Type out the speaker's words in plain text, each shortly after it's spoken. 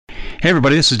Hey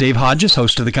everybody, this is Dave Hodges,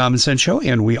 host of The Common Sense Show,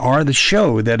 and we are the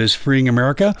show that is freeing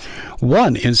America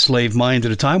one enslaved mind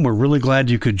at a time. We're really glad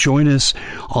you could join us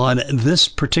on this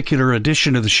particular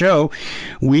edition of the show.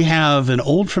 We have an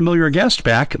old familiar guest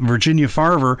back, Virginia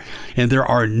Farver, and there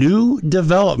are new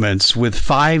developments with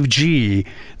 5G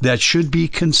that should be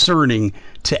concerning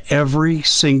to every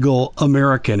single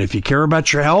American. If you care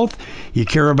about your health, you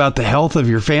care about the health of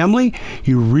your family,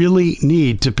 you really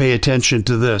need to pay attention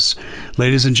to this.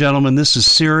 Ladies and gentlemen, this is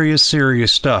serious,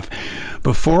 serious stuff.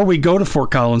 Before we go to Fort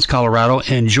Collins, Colorado,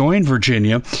 and join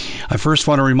Virginia, I first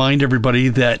want to remind everybody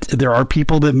that there are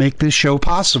people that make this show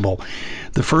possible.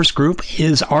 The first group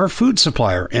is our food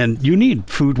supplier, and you need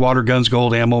food, water, guns,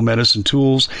 gold, ammo, medicine,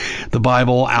 tools, the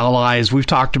Bible, allies. We've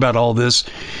talked about all this.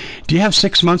 Do you have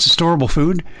 6 months of storable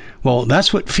food? Well,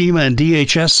 that's what FEMA and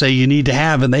DHS say you need to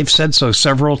have, and they've said so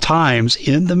several times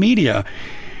in the media.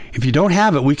 If you don't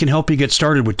have it, we can help you get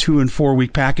started with 2 and 4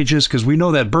 week packages, because we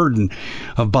know that burden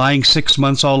of buying 6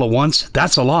 months all at once,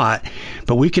 that's a lot.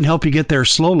 But we can help you get there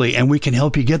slowly, and we can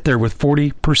help you get there with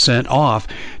 40% off,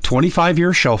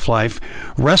 25-year shelf life,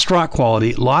 restaurant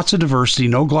quality, lots of diversity,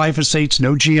 no glyphosates,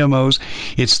 no GMOs.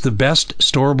 It's the best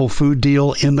storable food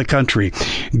deal in the country.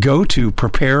 Go to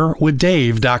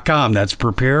preparewithdave.com. That's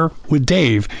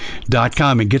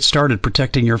preparewithdave.com and get started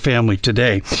protecting your family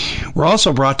today. We're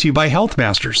also brought to you by Health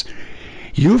Masters.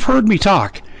 You've heard me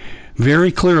talk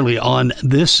very clearly on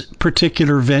this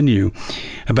particular venue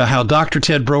about how Dr.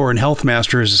 Ted Broer and Health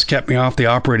Masters has kept me off the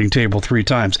operating table 3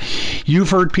 times. You've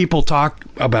heard people talk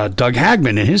about Doug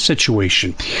Hagman and his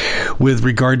situation with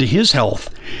regard to his health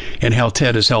and how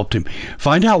Ted has helped him.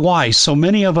 Find out why so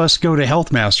many of us go to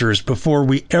Health Masters before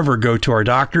we ever go to our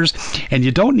doctors. And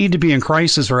you don't need to be in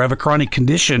crisis or have a chronic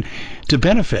condition to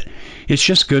benefit. It's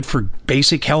just good for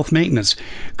basic health maintenance.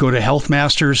 Go to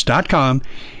healthmasters.com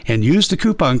and use the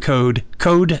coupon code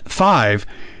CODE5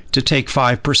 to take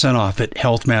 5% off at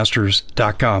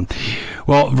healthmasters.com.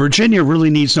 Well, Virginia really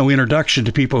needs no introduction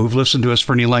to people who've listened to us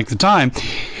for any length of time.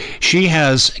 She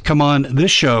has come on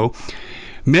this show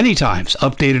many times,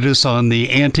 updated us on the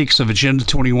antics of Agenda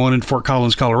 21 in Fort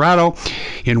Collins, Colorado,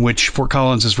 in which Fort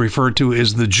Collins is referred to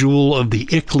as the jewel of the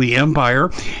Ickley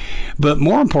Empire. But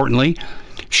more importantly,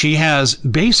 she has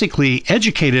basically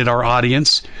educated our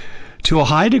audience to a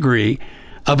high degree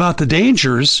about the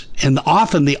dangers and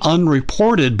often the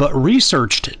unreported but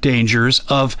researched dangers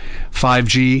of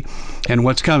 5G and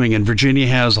what's coming. And Virginia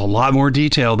has a lot more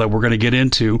detail that we're going to get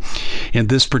into in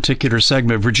this particular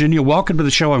segment. Virginia, welcome to the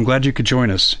show. I'm glad you could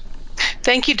join us.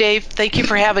 Thank you, Dave. Thank you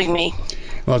for having me.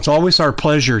 Well, it's always our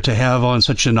pleasure to have on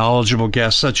such a knowledgeable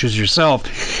guest such as yourself.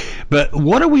 But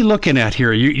what are we looking at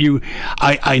here?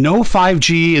 I know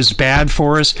 5G is bad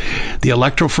for us. The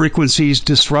electro frequencies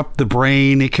disrupt the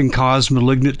brain. It can cause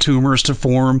malignant tumors to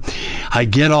form. I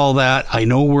get all that. I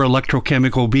know we're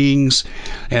electrochemical beings,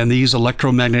 and these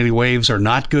electromagnetic waves are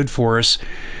not good for us.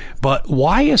 But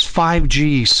why is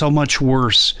 5G so much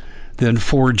worse than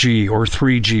 4G or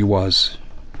 3G was?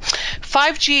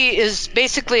 5G is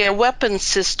basically a weapons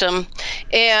system,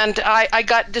 and I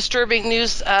got disturbing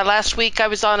news last week. I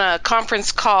was on a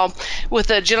conference call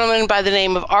with a gentleman by the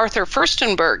name of Arthur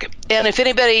Furstenberg, and if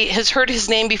anybody has heard his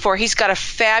name before, he's got a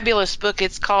fabulous book.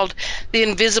 It's called The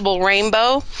Invisible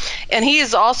Rainbow, and he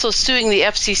is also suing the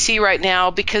FCC right now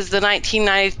because the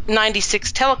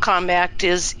 1996 Telecom Act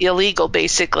is illegal,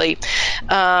 basically.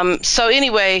 So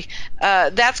anyway,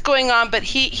 that's going on, but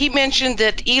he mentioned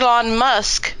that Elon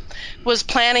Musk was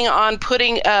planning on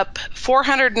putting up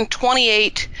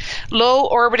 428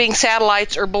 low-orbiting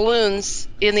satellites or balloons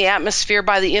in the atmosphere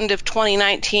by the end of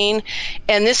 2019,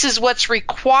 and this is what's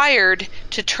required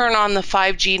to turn on the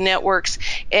 5G networks.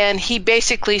 And he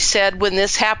basically said when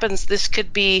this happens, this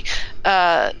could be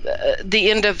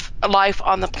the end of life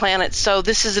on the planet. So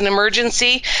this is an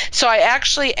emergency. So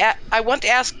I want to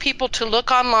ask people to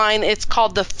look online. It's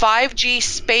called the 5G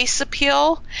Space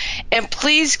Appeal, and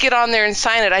please get on there and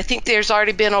sign it. I think there's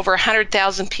already been over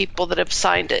 100,000 people that have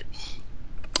signed it.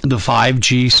 The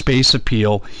 5G Space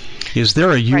Appeal. Is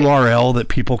there a URL that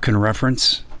people can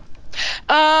reference?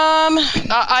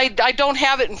 I don't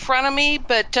have it in front of me,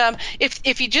 but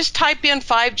if you just type in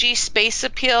 5G Space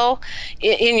Appeal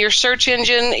in your search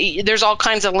engine, there's all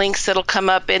kinds of links that'll come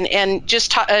up, and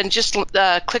just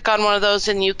click on one of those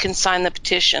and you can sign the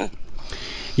petition.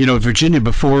 You know, Virginia,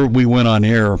 before we went on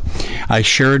air, I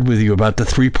shared with you about the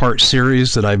 3-part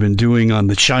series that I've been doing on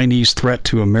the Chinese threat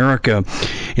to America.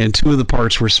 and 2 of the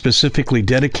parts were specifically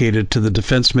dedicated to the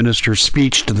defense minister's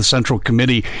speech to the Central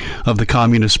Committee of the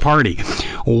Communist Party.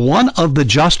 One of the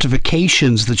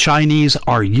justifications the Chinese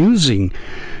are using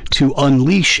to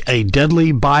unleash a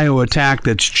deadly bio-attack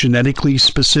that's genetically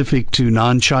specific to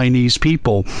non-Chinese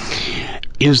people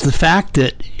is the fact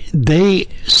that they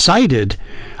cited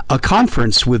a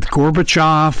conference with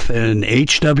Gorbachev and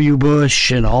H.W.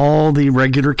 Bush and all the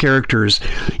regular characters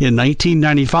in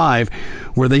 1995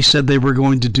 where they said they were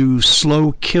going to do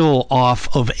slow kill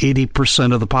off of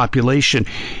 80% of the population.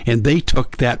 And they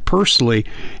took that personally,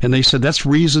 and they said that's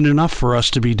reason enough for us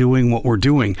to be doing what we're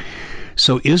doing.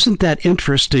 So isn't that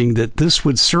interesting that this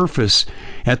would surface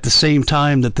at the same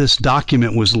time that this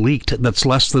document was leaked that's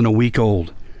less than a week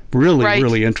old? Really, right.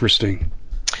 Really interesting.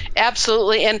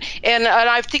 Absolutely, and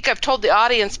I think I've told the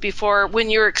audience before, when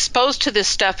you're exposed to this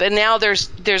stuff, and now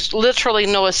there's literally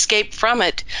no escape from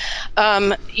it.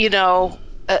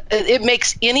 It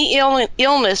makes any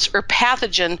illness or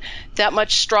pathogen that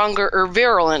much stronger or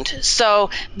virulent. So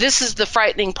this is the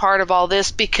frightening part of all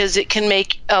this, because it can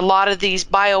make a lot of these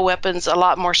bioweapons a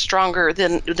lot more stronger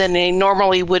than they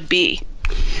normally would be.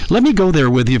 Let me go there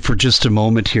with you for just a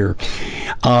moment here.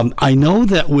 I know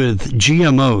that with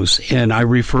GMOs, and I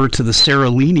refer to the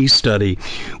Seralini study,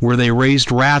 where they raised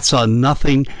rats on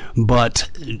nothing but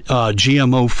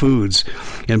GMO foods.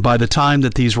 And by the time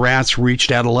that these rats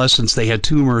reached adolescence, they had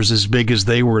tumors as big as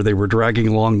they were dragging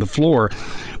along the floor.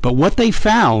 But what they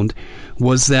found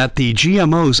was that the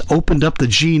GMOs opened up the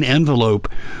gene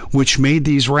envelope, which made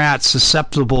these rats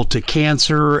susceptible to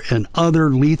cancer and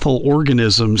other lethal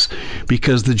organisms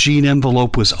because the gene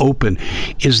envelope was open.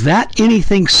 Is that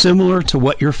anything similar to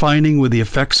what you're finding with the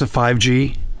effects of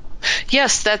 5G?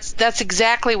 Yes, that's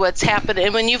exactly what's happened.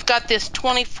 And when you've got this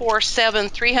 24/7,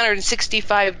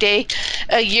 365-day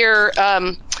a year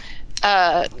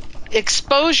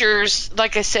exposures,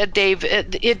 like I said, Dave,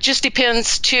 it just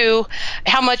depends to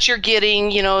how much you're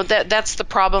getting. That's the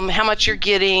problem, how much you're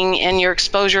getting and your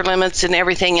exposure limits and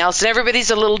everything else. And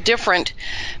everybody's a little different,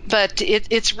 but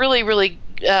it's really, really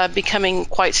becoming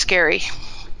quite scary.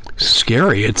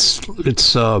 Scary. It's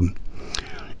an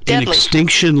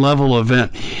extinction level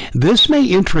event. This may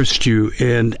interest you,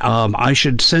 and I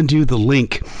should send you the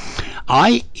link.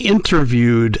 I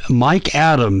interviewed Mike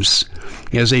Adams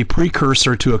as a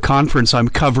precursor to a conference I'm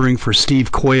covering for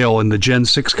Steve Quayle in the Gen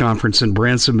 6 conference in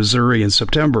Branson, Missouri in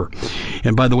September.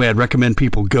 And by the way, I'd recommend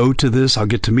people go to this. I'll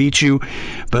get to meet you.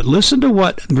 But listen to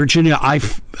what, Virginia, I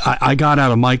got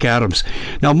out of Mike Adams.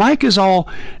 Now, Mike is all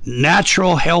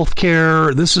natural health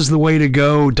care. This is the way to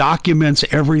go. Documents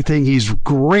everything. He's a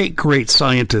great, great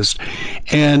scientist.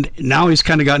 And now he's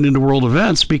kind of gotten into world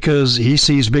events because he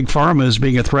sees Big Pharma as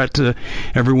being a threat to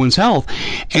everyone's health.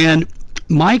 And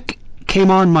Mike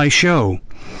came on my show,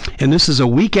 and this is a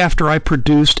week after I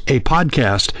produced a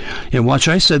podcast in which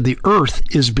I said the Earth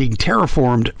is being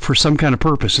terraformed for some kind of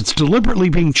purpose. It's deliberately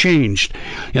being changed.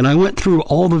 And I went through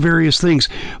all the various things.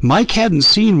 Mike hadn't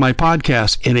seen my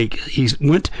podcast, and he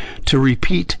went to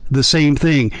repeat the same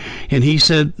thing. And he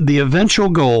said the eventual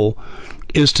goal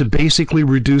is to basically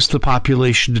reduce the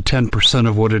population to 10%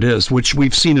 of what it is, which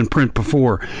we've seen in print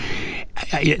before.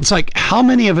 It's like, how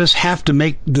many of us have to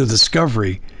make the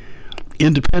discovery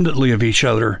independently of each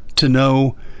other to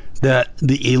know that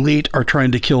the elite are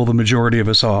trying to kill the majority of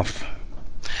us off?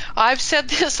 I've said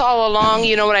this all along.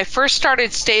 When I first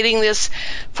started stating this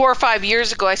 4 or 5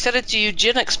 years ago, I said it's a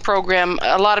eugenics program.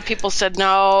 A lot of people said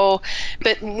no,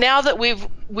 but now that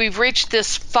we've reached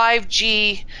this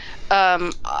 5G,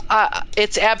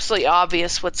 it's absolutely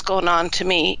obvious what's going on to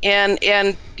me, and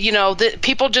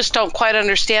people just don't quite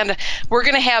understand. We're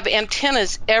going to have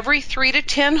antennas every 3 to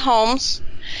 10 homes,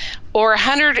 or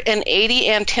 180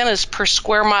 antennas per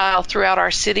square mile throughout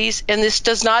our cities. And this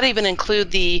does not even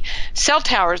include the cell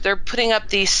towers. They're putting up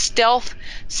these stealth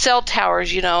cell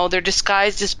towers. They're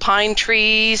disguised as pine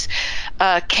trees,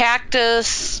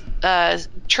 cactus,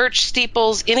 church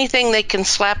steeples, anything they can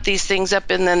slap these things up,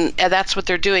 and then that's what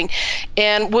they're doing.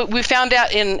 And we found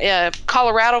out in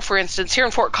Colorado, for instance, here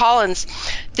in Fort Collins,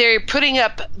 they're putting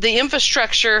up the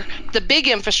infrastructure, the big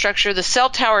infrastructure, the cell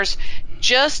towers,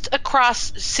 just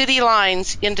across city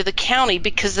lines into the county,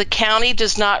 because the county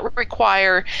does not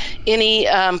require any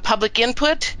public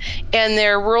input, and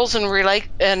their rules and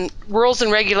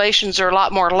regulations are a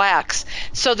lot more lax.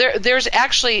 So there's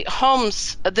actually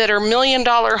homes that are $1 million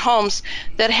homes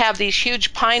that have these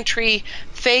huge pine tree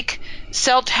fake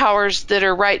cell towers that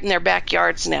are right in their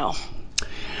backyards now.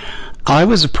 I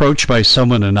was approached by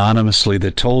someone anonymously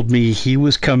that told me he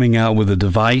was coming out with a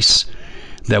device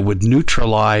that would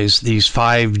neutralize these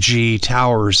 5G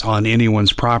towers on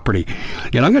anyone's property.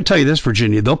 And I'm going to tell you this,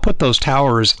 Virginia, they'll put those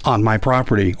towers on my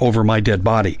property over my dead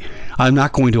body. I'm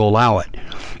not going to allow it.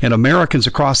 And Americans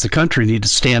across the country need to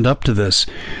stand up to this.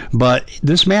 But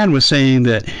this man was saying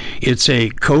that it's a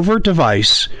covert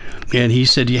device, and he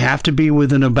said you have to be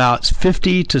within about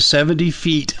 50 to 70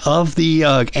 feet of the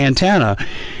antenna,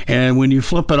 and when you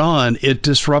flip it on, it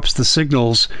disrupts the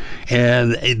signals,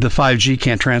 and the 5G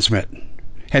can't transmit.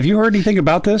 Have you heard anything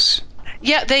about this?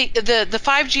 Yeah, the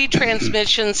 5G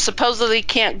transmissions supposedly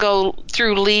can't go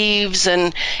through leaves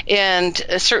and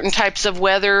certain types of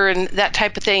weather and that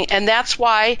type of thing, and that's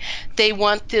why they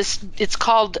want this. It's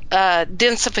called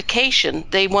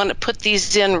densification. They want to put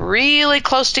these in really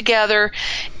close together,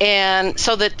 and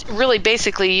so that really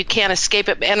basically you can't escape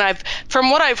it. And from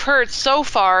what I've heard so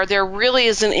far, there really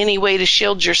isn't any way to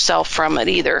shield yourself from it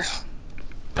either.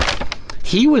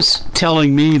 He was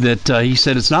telling me that he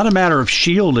said it's not a matter of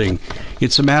shielding,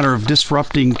 it's a matter of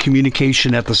disrupting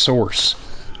communication at the source.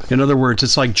 In other words,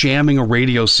 it's like jamming a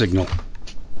radio signal.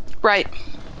 Right.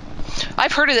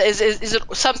 I've heard of it. Is it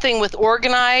something with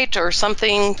orgonite or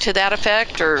something to that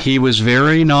effect? Or he was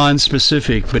very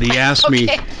non-specific, but he asked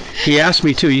okay. He asked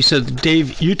me too. He said,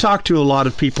 Dave, you talk to a lot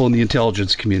of people in the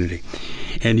intelligence community,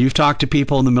 and you've talked to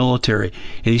people in the military,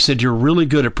 and he said you're really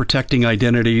good at protecting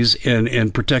identities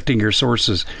and protecting your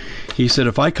sources. He said,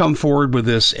 if I come forward with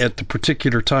this at the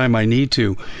particular time I need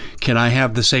to, can I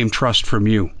have the same trust from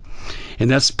you? And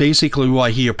that's basically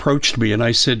why he approached me. And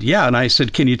I said, yeah. And I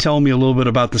said, can you tell me a little bit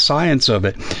about the science of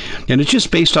it? And it's just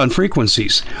based on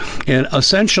frequencies. And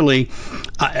essentially,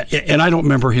 and I don't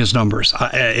remember his numbers,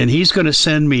 and he's going to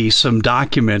send me some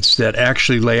documents that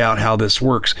actually lay out how this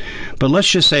works. But let's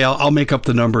just say I'll make up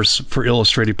the numbers for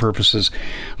illustrative purposes.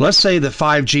 Let's say that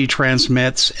 5G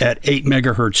transmits at 8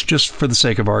 megahertz, just for the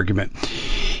sake of argument.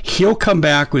 He'll come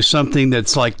back with something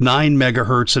that's like 9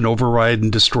 megahertz and override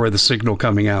and destroy the signal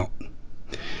coming out,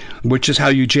 which is how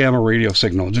you jam a radio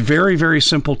signal. It's very, very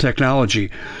simple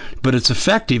technology, but it's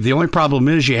effective. The only problem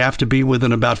is you have to be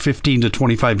within about 15 to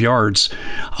 25 yards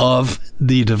of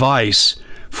the device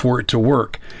for it to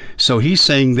work. So he's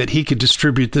saying that he could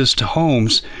distribute this to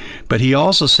homes, but he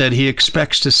also said he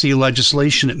expects to see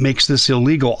legislation that makes this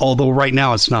illegal, although right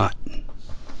now it's not.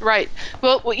 Right.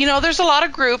 Well, there's a lot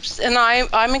of groups, and I'm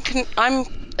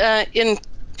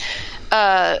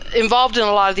involved in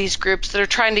a lot of these groups that are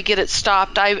trying to get it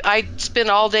stopped. I spent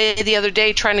all day the other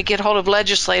day trying to get hold of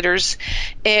legislators,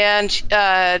 and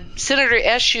Senator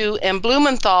Eshoo and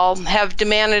Blumenthal have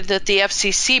demanded that the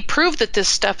FCC prove that this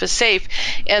stuff is safe,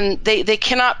 and they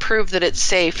cannot prove that it's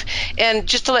safe. And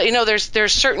just to let you know,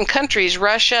 there's certain countries,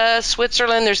 Russia,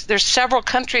 Switzerland, there's several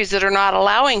countries that are not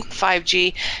allowing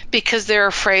 5G because they're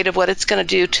afraid of what it's going to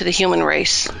do to the human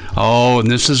race. Oh,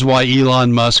 and this is why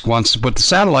Elon Musk wants to put the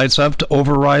satellites up to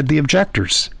override the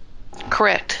objectors.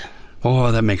 Correct.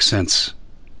 Oh, that makes sense.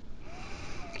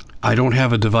 I don't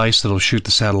have a device that'll shoot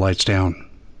the satellites down.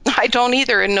 I don't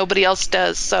either, and nobody else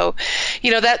does. So,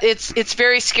 that it's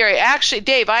very scary. Actually,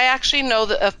 Dave, I actually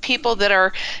know of people that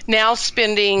are now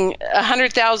spending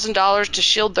 $100,000 to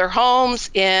shield their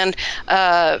homes and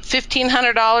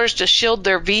 $1,500 to shield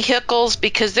their vehicles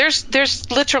because there's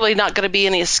literally not going to be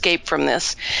any escape from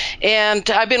this. And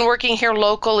I've been working here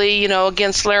locally,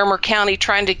 against Larimer County,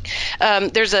 trying to.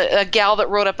 There's a gal that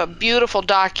wrote up a beautiful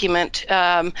document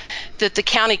that the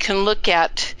county can look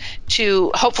at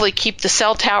to hopefully keep the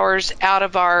cell towers out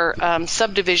of our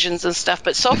subdivisions and stuff.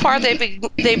 But so far,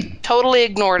 they've totally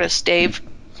ignored us, Dave.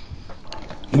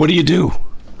 What do you do?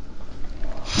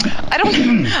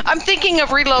 I'm thinking of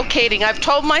relocating. I've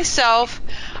told myself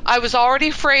I was already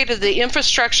afraid of the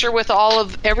infrastructure with all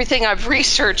of everything I've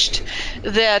researched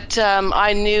that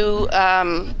I knew.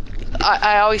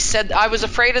 I always said I was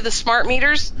afraid of the smart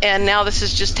meters, and now this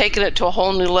has just taken it to a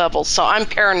whole new level. So I'm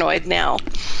paranoid now.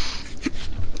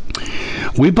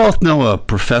 We both know a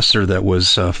professor that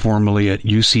was formerly at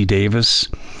UC Davis,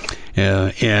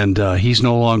 and he's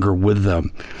no longer with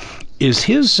them. Is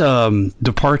his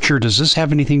departure, does this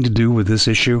have anything to do with this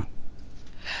issue?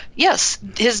 Yes,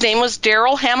 his name was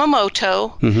Daryl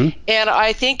Hamamoto, and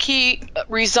I think he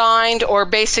resigned or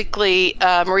basically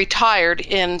retired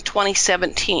in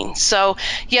 2017. So,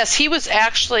 yes, he was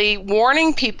actually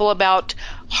warning people about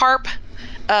HAARP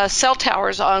cell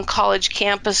towers on college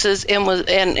campuses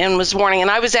and was warning. And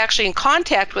I was actually in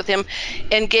contact with him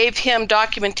and gave him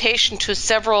documentation to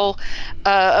several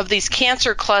of these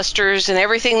cancer clusters and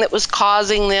everything that was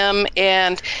causing them.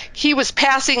 And he was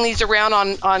passing these around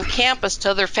on campus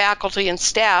to other faculty and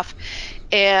staff.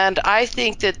 And I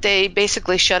think that they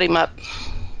basically shut him up.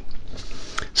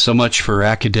 So much for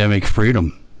academic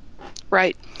freedom.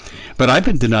 Right. But I've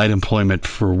been denied employment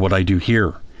for what I do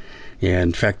here. And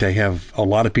in fact, I have a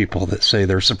lot of people that say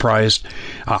they're surprised.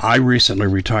 I recently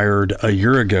retired a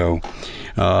year ago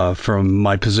from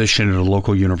my position at a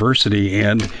local university,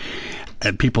 and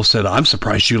people said, I'm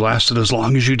surprised you lasted as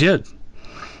long as you did.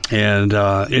 And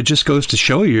it just goes to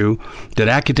show you that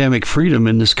academic freedom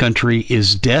in this country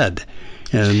is dead.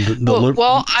 And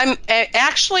well, I'm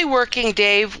actually working,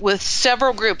 Dave, with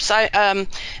several groups.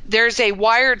 There's a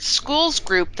Wired Schools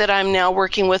group that I'm now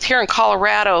working with here in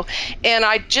Colorado, and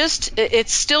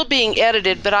it's still being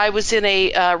edited, but I was in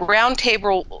a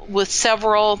roundtable with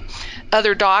several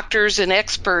other doctors and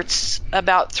experts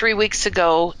about 3 weeks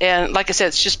ago, and like I said,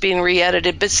 it's just being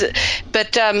re-edited.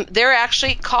 But they're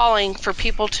actually calling for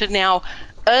people to now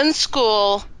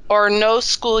unschool or no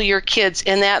school your kids,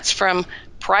 and that's from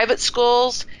private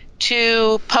schools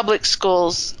to public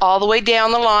schools, all the way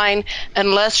down the line,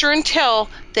 unless or until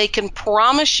they can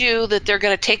promise you that they're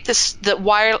going to take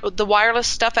the wireless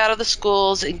stuff out of the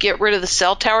schools and get rid of the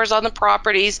cell towers on the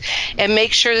properties and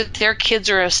make sure that their kids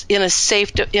are in a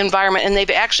safe environment. And they've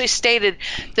actually stated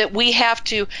that we have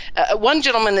to. One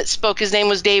gentleman that spoke, his name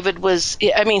was David,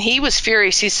 he was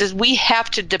furious. He says, we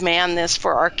have to demand this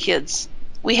for our kids.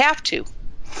 We have to.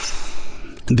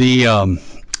 The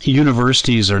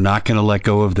universities are not going to let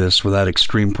go of this without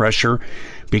extreme pressure,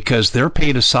 because they're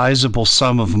paid a sizable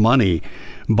sum of money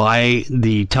by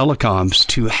the telecoms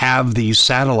to have these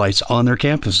satellites on their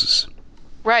campuses.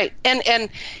 Right.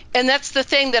 And that's the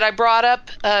thing that I brought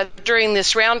up during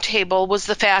this roundtable, was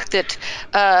the fact that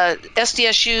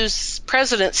SDSU's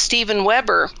president, Steven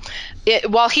Weber,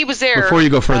 while he was there... Before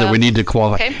you go further, we need to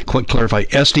clarify.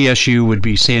 SDSU would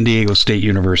be San Diego State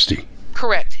University.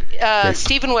 Correct.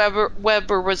 Steven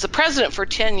Weber was the president for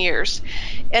 10 years,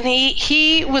 and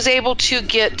he was able to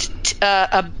get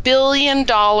 $1 billion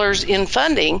in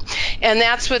funding, and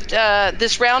that's what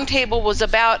this roundtable was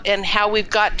about, and how we've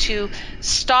got to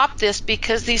stop this,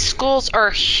 because these schools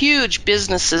are huge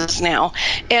businesses now,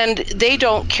 and they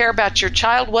don't care about your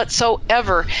child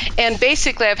whatsoever. And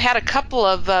basically, I've had a couple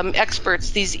of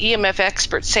experts, these EMF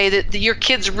experts, say that your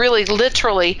kids really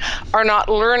literally are not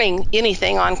learning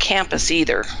anything on campus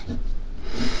either.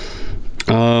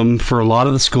 For a lot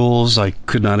of the schools, I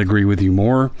could not agree with you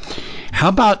more. How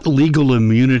about legal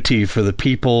immunity for the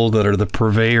people that are the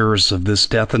purveyors of this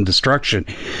death and destruction?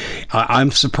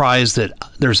 I'm surprised that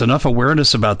there's enough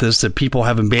awareness about this that people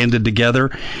haven't banded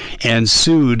together and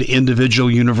sued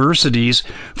individual universities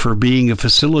for being a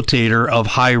facilitator of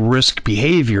high-risk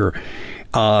behavior.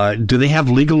 Do they have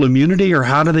legal immunity, or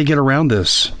how do they get around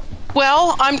this?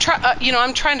 Well, I'm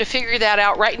trying to figure that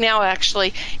out right now,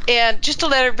 actually. And just to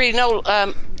let everybody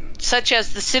know, such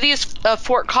as the city of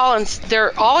Fort Collins,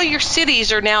 all your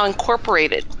cities are now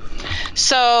incorporated.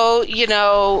 So,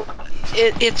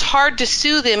 it's hard to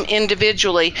sue them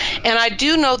individually. And I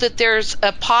do know that there's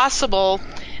a possible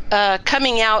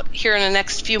coming out here in the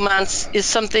next few months is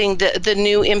something, the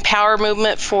new Empower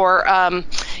movement for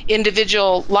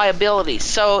individual liability.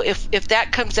 So if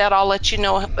that comes out, I'll let you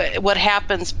know what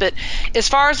happens. But as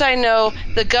far as I know,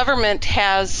 the government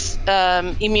has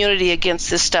immunity against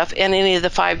this stuff, and any of the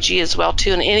 5G as well,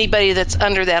 too, and anybody that's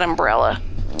under that umbrella.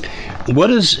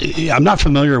 I'm not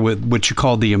familiar with what you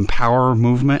call the Empower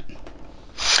movement.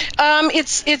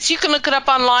 It's you can look it up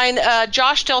online.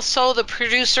 Josh Del Sol, the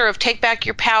producer of Take Back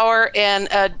Your Power, and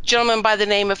a gentleman by the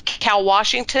name of Cal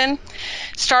Washington,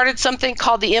 started something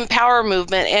called the Empower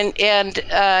Movement, and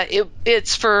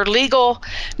it's for legal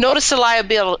notice of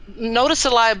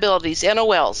liabilities,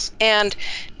 NOLs, and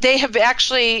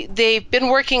they've been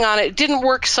working on it. It didn't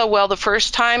work so well the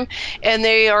first time, and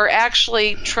they are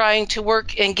actually trying to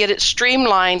work and get it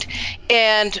streamlined.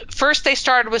 And first they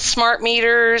started with smart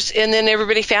meters, and then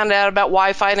everybody found out about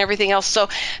Wi-Fi and everything else. So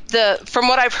from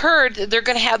what I've heard, they're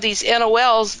going to have these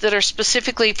NOLs that are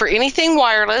specifically for anything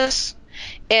wireless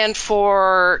and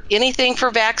for anything for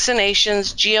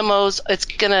vaccinations, GMOs.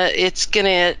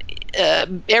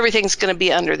 Everything's going to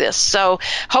be under this. So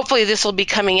hopefully this will be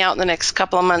coming out in the next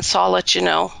couple of months, so I'll let you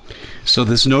know. So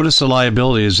this notice of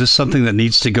liability, is this something that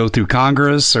needs to go through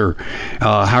Congress, or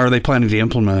how are they planning to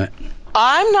implement it?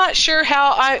 I'm not sure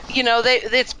how.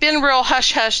 It's been real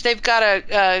hush-hush. They've got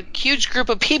a huge group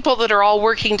of people that are all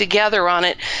working together on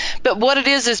it. But what it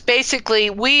is basically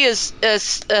we as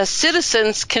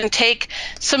citizens can take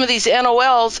some of these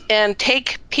NOLs and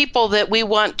take people that we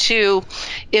want to,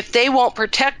 if they won't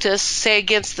protect us, say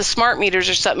against the smart meters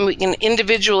or something, we can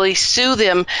individually sue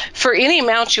them for any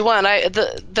amount you want.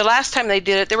 The last time they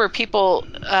did it, there were people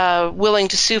willing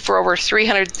to sue for over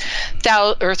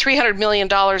 $300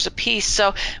 million a piece.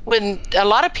 So when a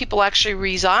lot of people actually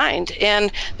resigned,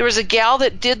 and there was a gal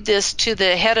that did this to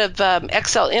the head of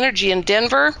Xcel Energy in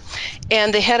Denver,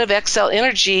 and the head of Xcel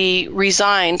Energy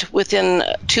resigned within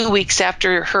 2 weeks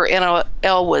after her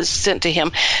NOL was sent to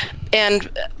him.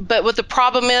 But what the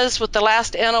problem is with the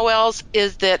last NOLs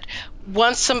is that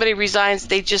once somebody resigns,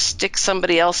 they just stick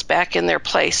somebody else back in their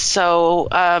place. So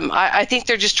I think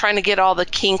they're just trying to get all the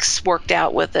kinks worked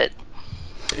out with it.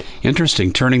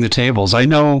 Interesting, turning the tables. I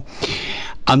know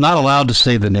I'm not allowed to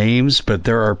say the names, but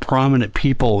there are prominent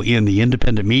people in the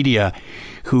independent media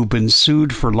who've been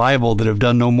sued for libel that have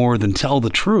done no more than tell the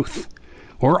truth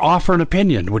or offer an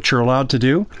opinion, which you're allowed to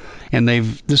do, and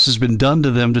this has been done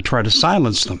to them to try to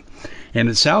silence them. And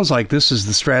it sounds like this is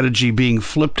the strategy being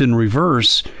flipped in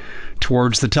reverse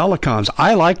towards the telecoms.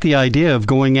 I like the idea of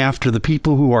going after the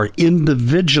people who are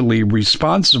individually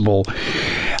responsible,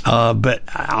 but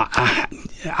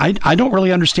I don't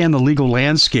really understand the legal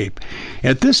landscape.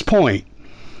 At this point,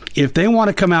 if they want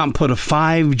to come out and put a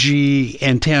 5G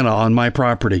antenna on my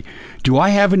property, do I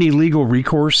have any legal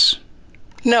recourse?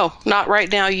 No, not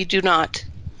right now. You do not.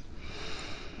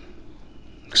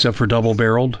 Except for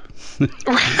double-barreled?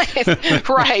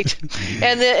 Right.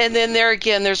 And then there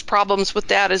again, there's problems with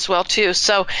that as well too.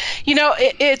 So,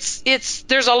 it's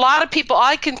there's a lot of people.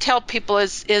 I can tell people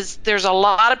is there's a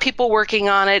lot of people working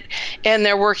on it, and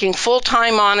they're working full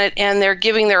time on it, and they're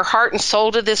giving their heart and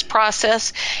soul to this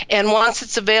process. And once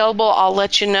it's available, I'll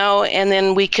let you know, and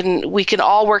then we can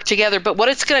all work together. But what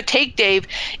it's going to take, Dave,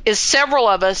 is several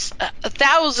of us,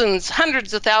 thousands,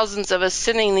 hundreds of thousands of us,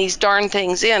 sending these darn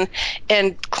things in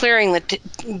and clearing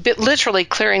literally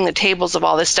clearing the tables of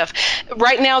all this stuff.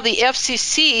 Right now, the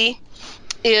FCC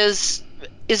is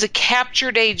a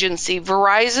captured agency.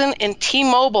 Verizon and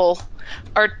T-Mobile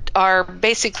are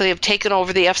basically have taken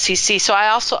over the FCC. So I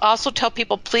also tell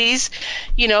people, please,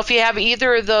 if you have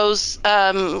either of those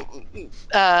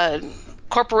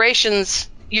corporations,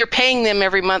 you're paying them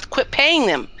every month, quit paying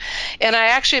them. And I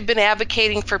actually have been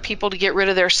advocating for people to get rid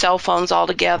of their cell phones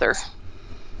altogether.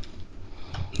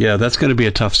 Yeah, that's going to be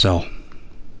a tough sell.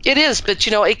 It is, but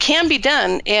it can be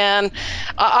done. And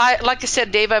like I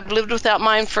said, Dave, I've lived without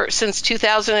mine since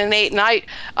 2008, and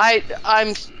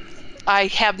I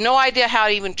have no idea how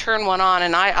to even turn one on,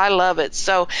 and I love it.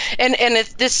 So, and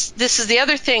this is the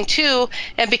other thing too.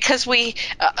 And because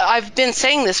I've been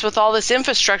saying this with all this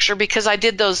infrastructure, because I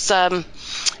did those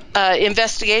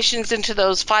investigations into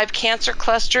those 5 cancer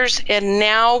clusters, and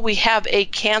now we have a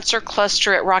cancer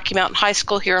cluster at Rocky Mountain High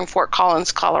School here in Fort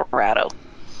Collins, Colorado.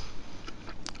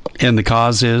 And the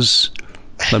cause is?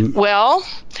 Well,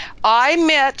 I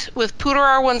met with Poudre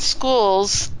R1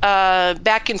 Schools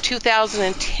back in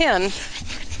 2010,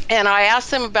 and I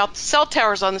asked them about the cell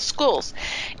towers on the schools.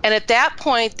 And at that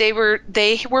point, they were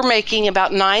making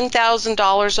about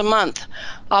 $9,000 a month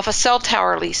off of cell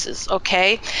tower leases,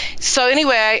 okay? So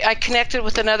anyway, I connected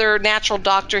with another natural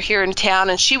doctor here in town,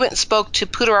 and she went and spoke to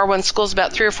Poudre R1 Schools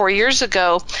about 3 or 4 years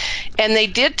ago, and they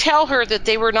did tell her that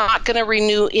they were not going to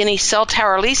renew any cell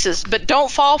tower leases. But don't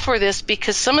fall for this,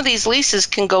 because some of these leases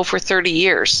can go for 30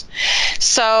 years.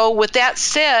 So with that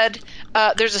said,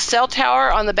 there's a cell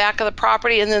tower on the back of the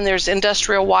property, and then there's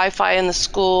industrial Wi-Fi in the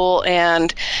school,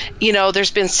 and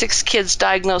there's been 6 kids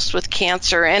diagnosed with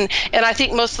cancer, and I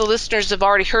think most of the listeners have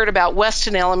already heard about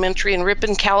Weston Elementary in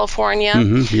Ripon, California.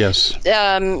 Mm-hmm, yes.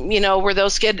 Where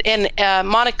those kids, and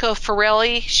Monica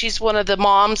Forelli, she's one of the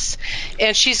moms,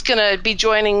 and she's going to be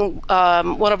joining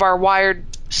one of our Wired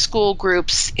school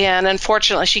groups, and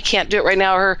unfortunately she can't do it right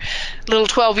now. Her little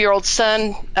 12-year-old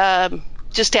son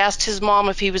just asked his mom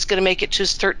if he was going to make it to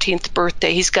his 13th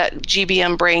birthday. He's got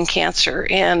GBM brain cancer,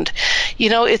 and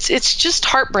it's just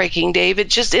heartbreaking, Dave.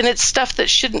 And it's stuff that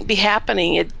shouldn't be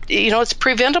happening. It's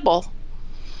preventable.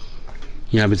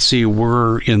 Yeah, but see,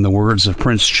 we're, in the words of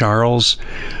Prince Charles,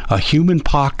 a human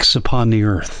pox upon the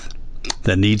earth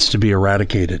that needs to be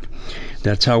eradicated.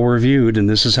 That's how we're viewed, and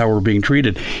this is how we're being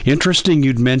treated. Interesting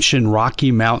you'd mentioned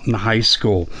Rocky Mountain High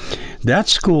School. That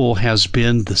school has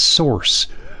been the source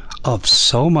of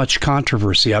so much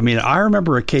controversy. I mean, I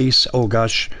remember a case,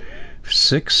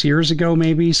 6 years ago,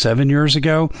 maybe 7 years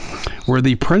ago, where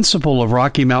the principal of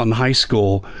Rocky Mountain High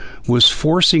School was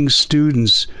forcing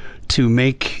students to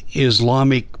make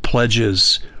Islamic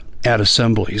pledges at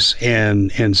assemblies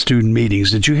and student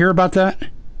meetings. Did you hear about that?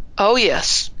 Oh,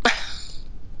 yes.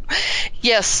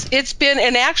 Yes, it's been,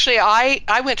 and actually,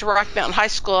 I went to Rocky Mountain High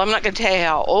School. I'm not going to tell you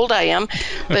how old I am,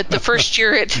 but the first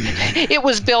year it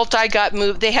was built, I got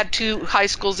moved. They had two high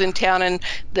schools in town, and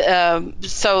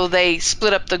so they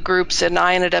split up the groups, and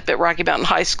I ended up at Rocky Mountain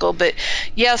High School. But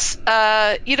yes,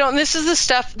 and this is the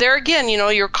stuff there again.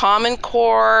 Your Common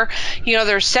Core.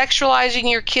 They're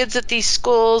sexualizing your kids at these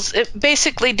schools.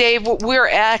 Basically, Dave, we're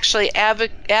actually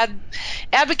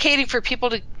advocating for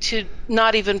people to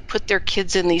not even put their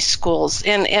kids in these schools.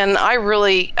 And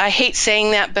I hate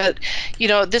saying that, but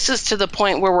this is to the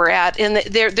point where we're at, and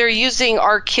they're using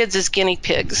our kids as guinea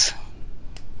pigs.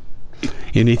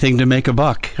 Anything to make a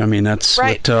buck. I mean, that's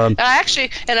right. What.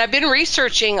 And I've been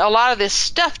researching a lot of this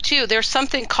stuff too. There's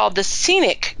something called the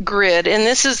Scenic Grid, and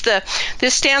this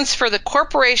stands for the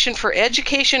Corporation for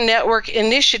Education Network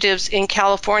Initiatives in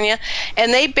California,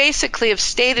 and they basically have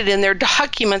stated in their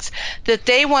documents that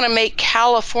they want to make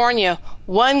California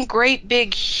one great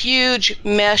big huge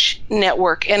mesh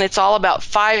network, and it's all about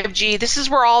 5G. This is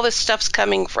where all this stuff's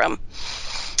coming from.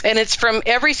 And it's from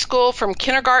every school, from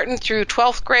kindergarten through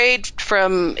 12th grade.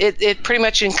 It pretty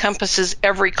much encompasses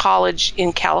every college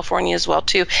in California as well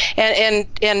too.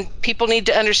 And people need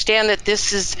to understand that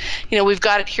this is, we've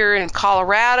got it here in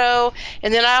Colorado.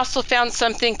 And then I also found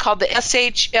something called the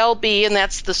SHLB, and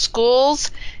that's the Schools,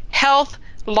 Health,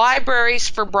 Libraries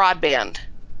for Broadband.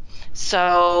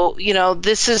 So,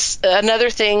 this is another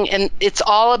thing, and it's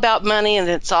all about money, and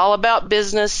it's all about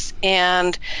business,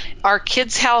 and our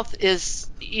kids' health is,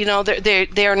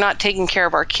 they are not taking care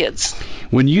of our kids.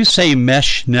 When you say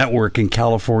mesh network in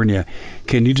California,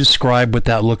 can you describe what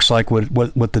that looks like,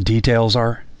 what the details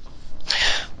are?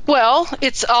 Well,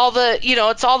 it's all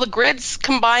the grids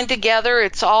combined together.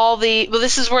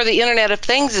 This is where the Internet of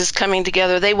Things is coming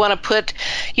together. They want to put,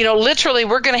 literally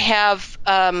we're going to have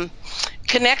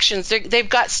connections. They've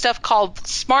got stuff called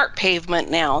smart pavement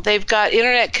now. They've got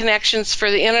internet connections for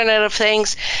the Internet of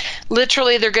Things.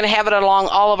 Literally, they're going to have it along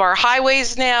all of our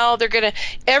highways now. They're going to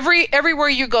everywhere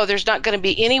you go, there's not going to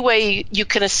be any way you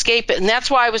can escape it. And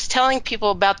that's why I was telling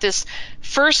people about this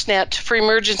FirstNet for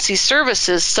emergency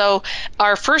services. So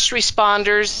our first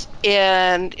responders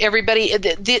and everybody,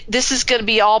 this is going to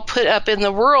be all put up in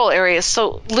the rural areas.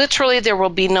 So literally, there will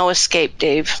be no escape,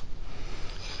 Dave.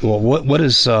 Well, what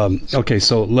is okay?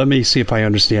 So let me see if I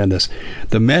understand this.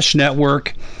 The mesh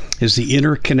network is the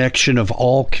interconnection of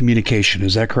all communication.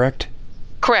 Is that correct?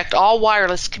 Correct. All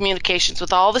wireless communications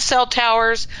with all the cell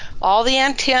towers, all the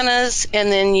antennas,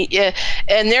 and then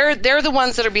and they're the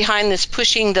ones that are behind this,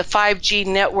 pushing the 5G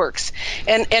networks.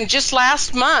 And just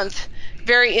last month,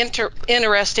 very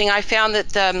interesting, I found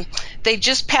that they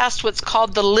just passed what's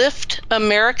called the Lift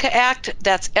America Act.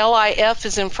 That's LIF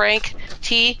as in Frank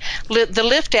T. The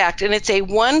Lift Act, and it's a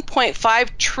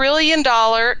 $1.5 trillion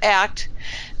act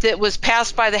that was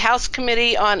passed by the House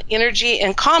Committee on Energy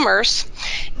and Commerce.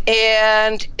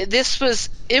 And this is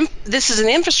an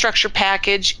infrastructure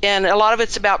package, and a lot of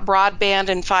it's about broadband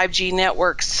and 5G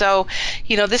networks. So,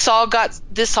 this all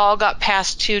got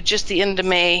passed to just the end of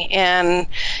May, and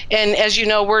as you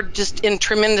know, we're just in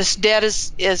tremendous debt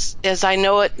as I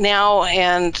know it now,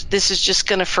 and this is just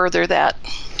going to further that.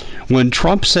 When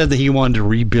Trump said that he wanted to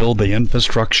rebuild the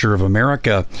infrastructure of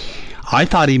America, I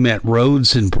thought he meant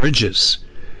roads and bridges.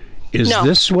 Is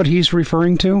this what he's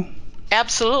referring to?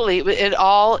 Absolutely. It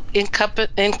all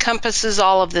encompasses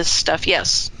all of this stuff,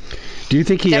 yes. Do you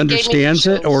think he understands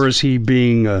it, or is he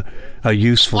being a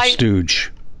useful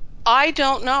stooge? I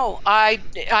don't know.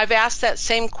 I've asked that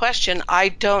same question. I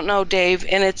don't know, Dave,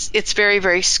 and it's very,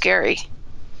 very scary.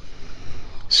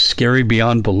 Scary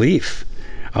beyond belief.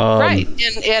 Right,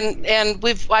 and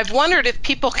I've wondered if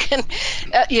people can,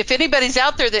 if anybody's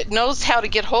out there that knows how to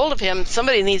get hold of him,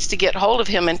 somebody needs to get hold of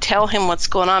him and tell him what's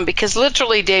going on, because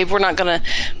literally, Dave, we're not going to,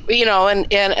 and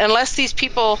unless these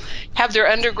people have their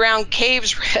underground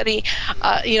caves ready,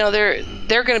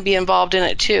 they're going to be involved in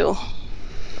it too.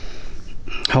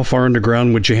 How far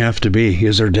underground would you have to be?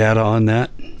 Is there data on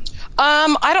that?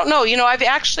 I don't know. I've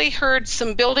actually heard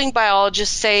some building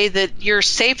biologists say that your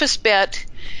safest bet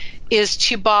is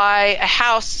to buy a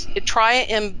house, try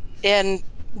and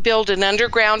build an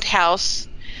underground house,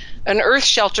 an earth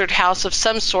sheltered house of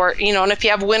some sort, and if you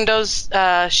have windows,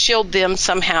 shield them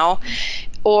somehow,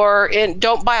 and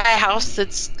don't buy a house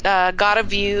that's got a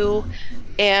view,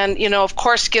 and of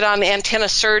course get on antenna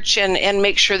search and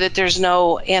make sure that there's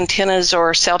no antennas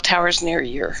or cell towers near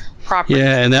your property.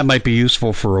 Yeah, and that might be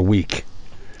useful for a week.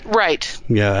 Right.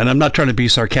 Yeah, and I'm not trying to be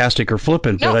sarcastic or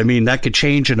flippant, but I mean that could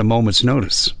change at a moment's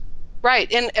notice.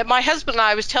 Right. And my husband and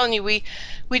I was telling you, we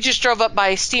just drove up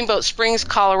by Steamboat Springs,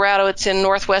 Colorado. It's in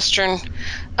northwestern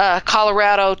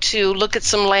Colorado to look at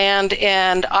some land.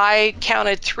 And I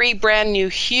counted 3 brand new,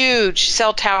 huge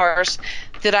cell towers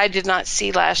that I did not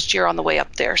see last year on the way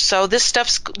up there. So this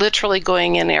stuff's literally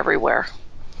going in everywhere.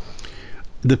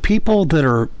 The people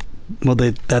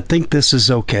that think this is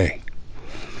okay,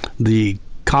 the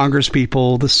Congress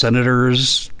people, the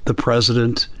senators, the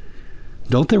president,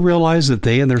 don't they realize that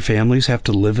they and their families have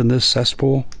to live in this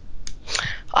cesspool?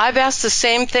 I've asked the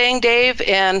same thing, Dave,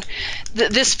 and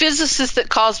this physicist that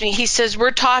calls me, he says,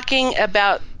 we're talking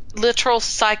about literal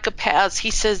psychopaths.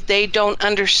 He says they don't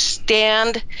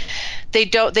understand. They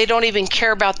don't even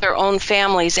care about their own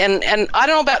families. And I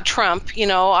don't know about Trump.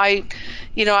 I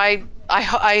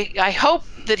hope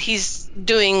that he's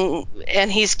doing,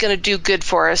 and he's going to do good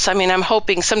for us. I mean, I'm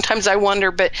hoping. Sometimes I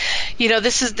wonder, but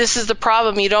this is the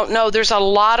problem. You don't know. There's a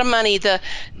lot of money. The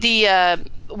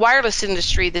wireless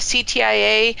industry, the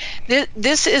CTIA.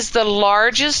 This is the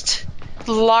largest.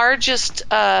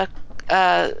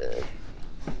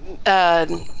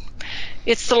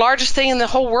 It's the largest thing in the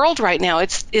whole world right now.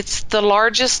 It's the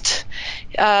largest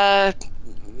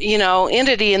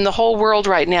entity in the whole world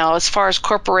right now as far as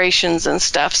corporations and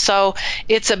stuff. So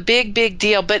it's a big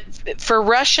deal. But for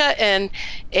Russia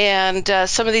and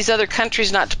some of these other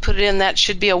countries not to put it in, that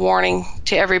should be a warning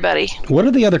to everybody. What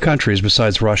are the other countries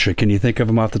besides Russia? Can you think of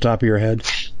them off the top of your head?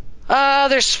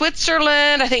 There's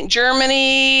Switzerland, I think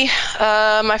Germany.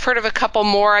 I've heard of a couple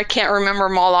more. I can't remember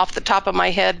them all off the top of my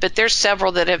head, but there's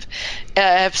several that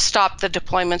have stopped the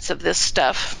deployments of this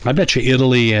stuff. I bet you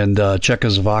Italy and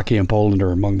Czechoslovakia and Poland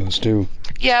are among those too.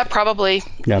 Yeah, probably.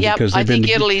 Yeah, because I think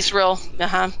Italy's real.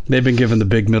 They've been given the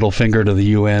big middle finger to the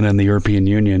UN and the European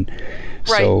Union.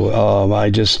 Right. So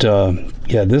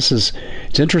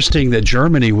it's interesting that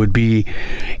Germany would be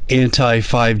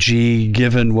anti-5G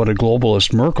given what a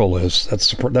globalist Merkel is.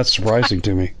 That's surprising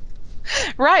to me.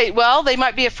 Right. Well, they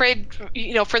might be afraid,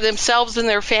 for themselves and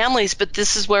their families, but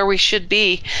this is where we should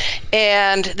be.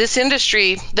 And this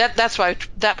industry, that's why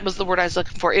that was the word I was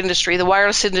looking for, industry. The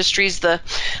wireless industry is the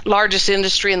largest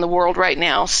industry in the world right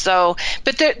now. So,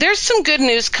 but there's some good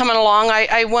news coming along.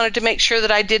 I wanted to make sure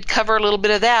that I did cover a little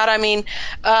bit of that. I mean,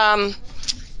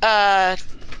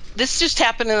 this just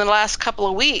happened in the last couple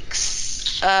of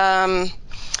weeks, that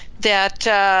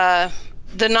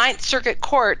the Ninth Circuit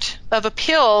Court of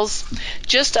Appeals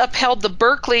just upheld the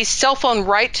Berkeley cell phone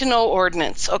right to know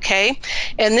ordinance, okay?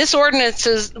 And this ordinance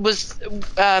was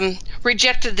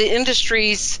rejected the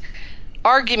industry's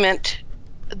argument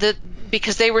that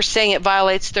because they were saying it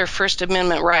violates their First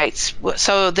Amendment rights.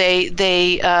 So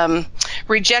they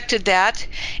rejected that.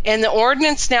 And the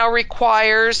ordinance now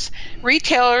requires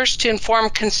retailers to inform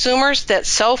consumers that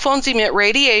cell phones emit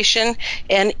radiation,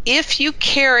 and if you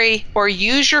carry or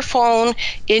use your phone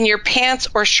in your pants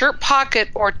or shirt pocket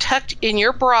or tucked in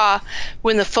your bra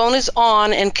when the phone is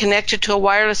on and connected to a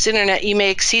wireless internet, you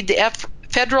may exceed the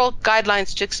federal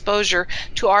guidelines to exposure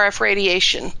to RF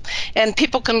radiation. And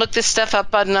people can look this stuff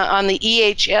up on the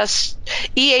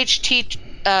EHT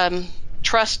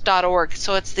trust.org.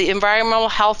 So it's the Environmental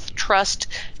Health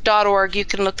Trust.org. You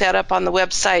can look that up on the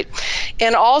website.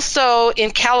 And also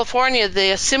in California,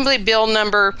 the Assembly Bill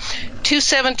number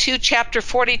 272, Chapter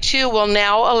 42 will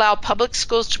now allow public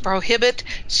schools to prohibit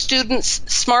students'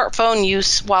 smartphone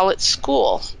use while at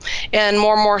school. And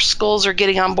more schools are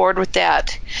getting on board with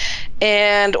that.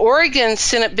 And Oregon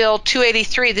Senate Bill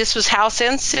 283, this was House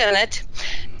and Senate.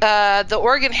 The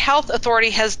Oregon Health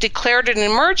Authority has declared an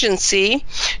emergency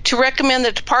to recommend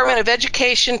the Department of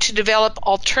Education to develop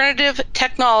alternative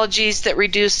technologies that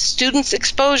reduce students'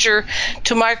 exposure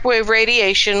to microwave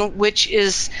radiation, which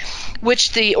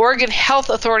the Oregon Health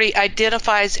Authority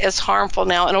identifies as harmful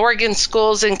now. And Oregon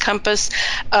schools encompass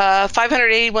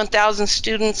 581,000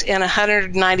 students and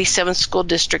 197 school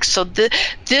districts. So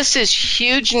this is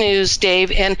huge news, Dave.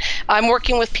 And I'm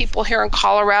working with people here in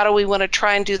Colorado. We want to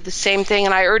try and do the same thing,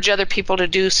 and I urge other people to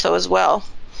do so as well.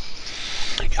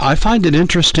 I find it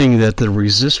interesting that the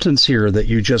resistance here that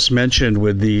you just mentioned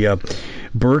with the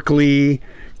Berkeley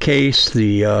case,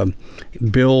 the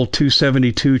Bill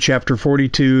 272, Chapter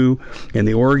 42, and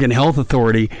the Oregon Health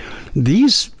Authority,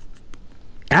 these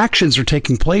actions are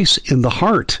taking place in the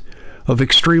heart of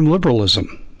extreme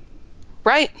liberalism.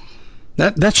 Right.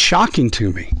 That's shocking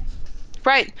to me.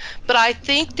 Right. But I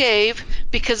think, Dave,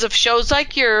 because of shows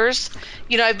like yours,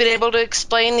 I've been able to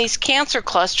explain these cancer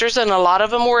clusters, and a lot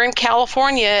of them were in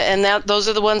California, and those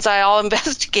are the ones I all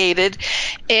investigated.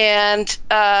 And,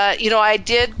 I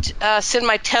did send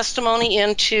my testimony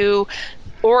into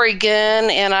Oregon,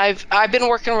 and I've been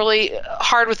working really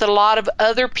hard with a lot of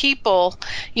other people,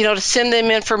 to send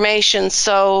them information.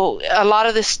 So a lot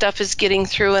of this stuff is getting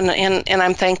through, and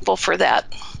I'm thankful for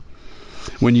that.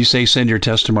 When you say send your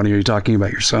testimony, are you talking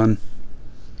about your son?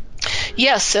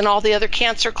 Yes, and all the other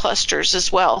cancer clusters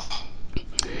as well.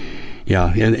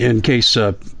 Yeah, in case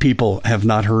people have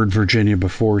not heard Virginia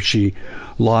before, she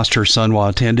lost her son while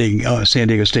attending San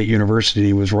Diego State University.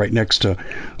 He was right next to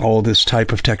all this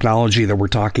type of technology that we're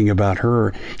talking about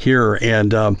here.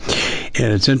 And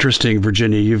it's interesting,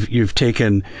 Virginia, you've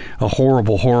taken a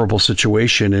horrible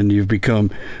situation and you've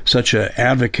become such an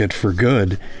advocate for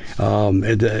good.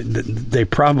 They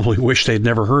probably wish they'd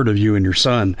never heard of you and your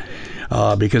son,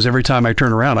 because every time I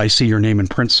turn around, I see your name in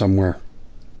print somewhere.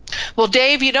 Well,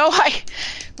 Dave,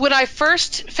 when I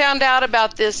first found out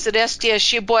about this at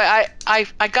SDSU, boy,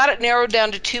 I got it narrowed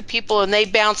down to two people, and they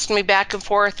bounced me back and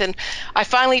forth. And I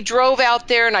finally drove out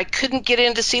there, and I couldn't get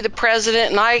in to see the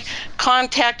president. And I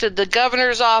contacted the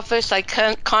governor's office. I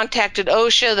contacted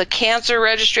OSHA, the cancer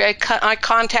registry. I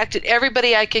contacted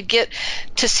everybody I could get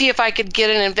to see if I could get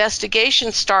an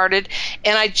investigation started.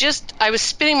 And I was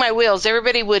spinning my wheels.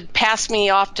 Everybody would pass me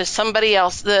off to somebody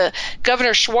else. The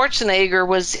Governor Schwarzenegger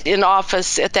was in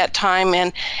office at that time,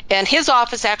 and his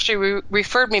office actually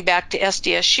referred me back to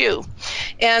SDSU.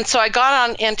 And so I got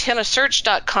on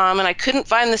antennasearch.com, and I couldn't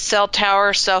find the cell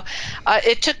tower. So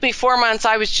it took me 4 months.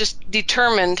 I was just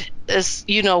determined, as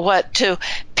you know what, to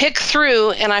pick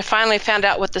through, and I finally found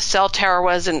out what the cell tower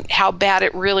was and how bad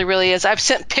it really is. I've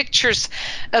sent pictures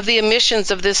of the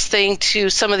emissions of this thing to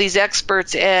some of these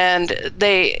experts, and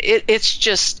it's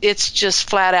just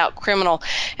flat out criminal.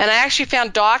 And I actually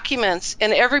found documents,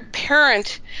 and every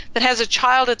parent that has a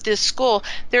child at this school,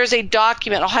 there's a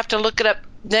document. I'll have to look it up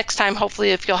next time, hopefully,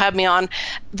 if you'll have me on,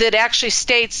 that actually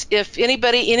states if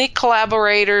anybody, any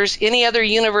collaborators, any other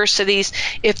universities,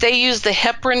 if they use the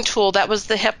Heparin tool, that was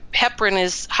the Heparin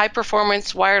is High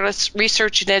Performance Wireless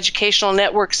Research and Educational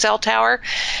Network Cell Tower,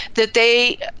 that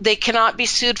they cannot be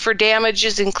sued for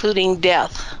damages, including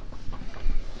death.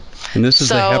 And this is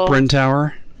the Heparin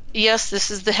Tower? Yes,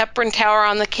 this is the Heparin Tower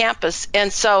on the campus.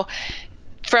 And so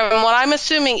from what I'm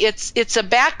assuming, it's a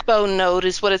backbone node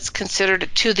is what it's considered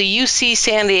to the UC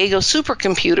San Diego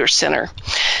Supercomputer Center.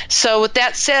 So with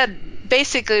that said,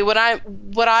 basically when I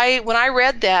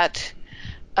read that,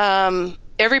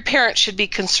 every parent should be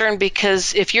concerned,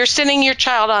 because if you're sending your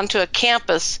child onto a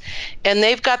campus and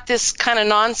they've got this kind of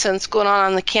nonsense going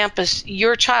on the campus,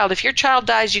 if your child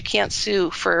dies, you can't sue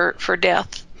for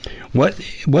death. What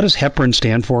does Heparin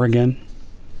stand for again?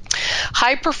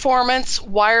 High Performance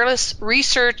Wireless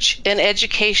Research and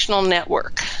Educational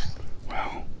Network.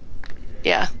 Wow.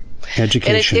 Yeah.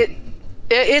 Education. And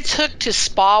it's hooked to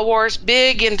SPA wars,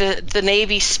 big into the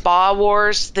Navy SPA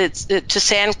wars. That's to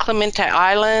San Clemente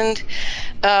Island.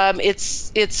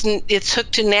 It's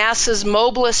hooked to NASA's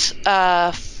Mobilis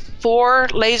 4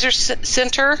 Laser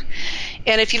Center.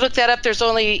 And if you look that up, there's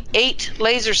only 8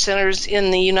 laser centers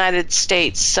in the United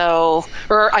States, or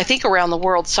I think around the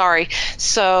world, sorry.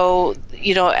 So,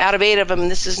 out of 8 of them,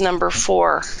 this is number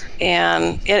 4.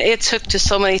 And it's hooked to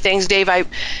so many things, Dave.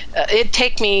 It'd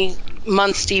take me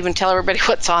months to even tell everybody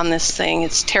what's on this thing.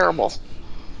 It's terrible.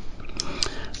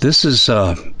 This is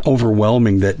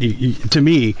overwhelming, that to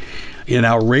me, and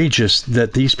outrageous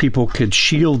that these people could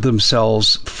shield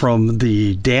themselves from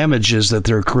the damages that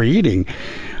they're creating,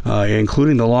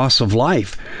 including the loss of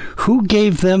life. Who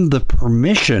gave them the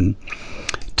permission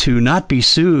to not be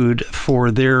sued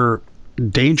for their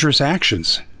dangerous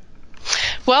actions?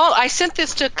 Well, I sent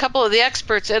this to a couple of the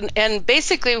experts, and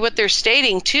basically what they're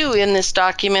stating too in this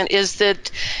document is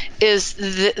that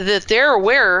they're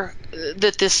aware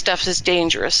that this stuff is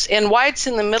dangerous, and why it's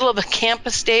in the middle of a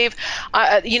campus, Dave.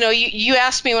 You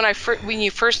asked me when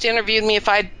you first interviewed me if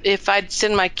I'd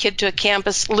send my kid to a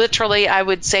campus. Literally, I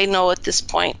would say no at this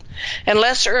point,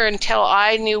 unless or until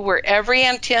I knew where every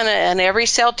antenna and every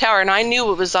cell tower, and I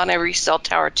knew it was on every cell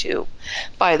tower too,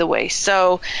 by the way.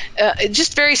 So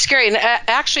just very scary. And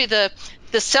actually, the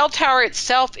cell tower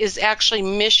itself is actually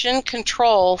mission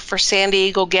control for San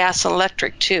Diego Gas and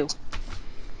Electric too.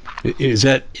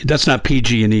 That's not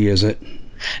PG&E, is it?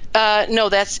 No,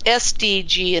 that's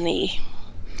SDG&E,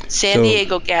 San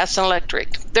Diego Gas and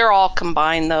Electric. They're all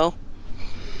combined, though.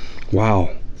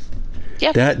 Wow.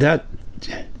 Yeah.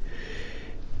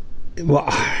 Well,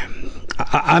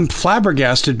 I'm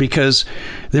flabbergasted because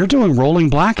they're doing rolling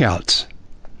blackouts.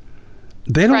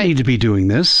 They don't need to be doing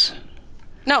this.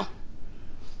 No.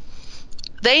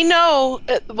 They know,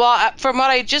 from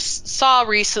what I just saw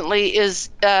recently,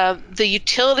 is the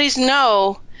utilities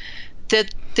know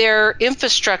that their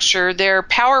infrastructure, their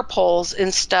power poles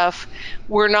and stuff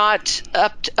were not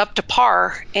up to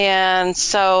par. And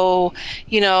so,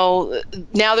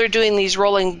 now they're doing these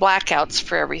rolling blackouts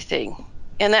for everything.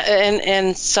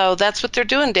 And so that's what they're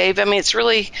doing, Dave. I mean, it's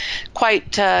really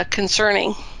quite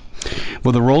concerning.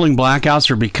 Well, the rolling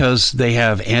blackouts are because they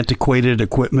have antiquated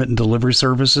equipment and delivery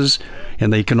services,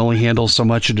 and they can only handle so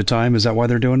much at a time. Is that why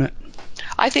they're doing it?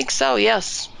 I think so,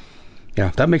 yes.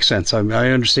 Yeah, that makes sense. I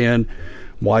understand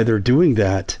why they're doing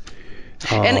that.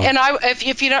 And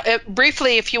if you know,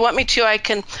 briefly, if you want me to,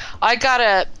 I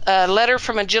got a letter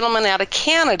from a gentleman out of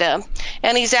Canada,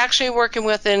 and he's actually working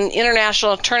with an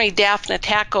international attorney, Daphne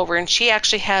Tackover, and she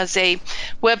actually has a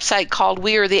website called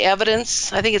We Are the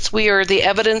Evidence. I think it's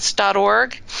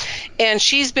wearetheevidence.org, and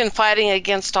she's been fighting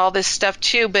against all this stuff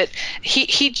too. But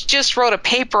he just wrote a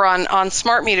paper on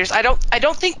smart meters. I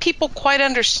don't think people quite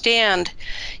understand,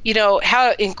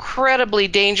 how incredibly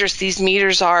dangerous these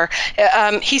meters are.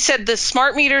 He said the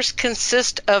smart meters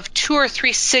consist of 2 or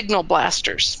 3 signal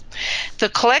blasters. The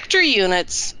collector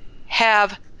units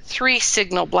have 3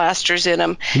 signal blasters in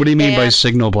them. What do you mean by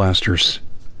signal blasters?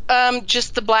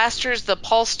 Just the blasters, the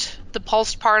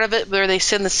pulsed part of it where they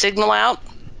send the signal out.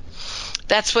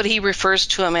 That's what he refers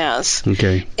to them as.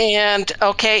 Okay. And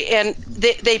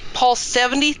they pulse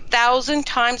 70,000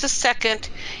 times a second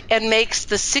and makes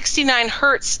the 69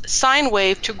 hertz sine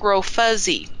wave to grow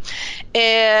fuzzy.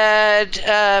 And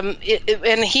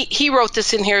he wrote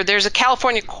this in here. There's a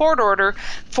California court order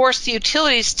forced the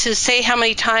utilities to say how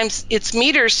many times its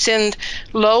meters send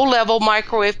low-level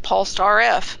microwave pulsed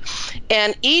RF.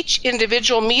 And each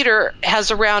individual meter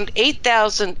has around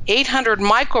 8,800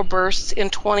 microbursts in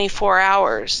 24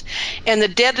 hours. And the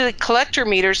dedicated collector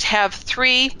meters have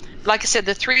 3, like I said,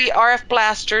 the 3 RF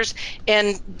blasters,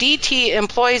 and DT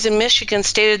employees in Michigan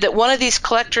stated that one of these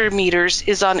collector meters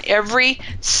is on every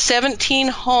 17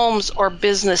 homes or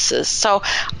businesses. So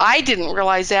I didn't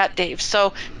realize that, Dave.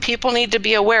 So people need to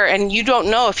be aware, and you don't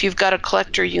know if you've got a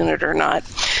collector unit or not.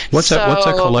 What's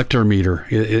a collector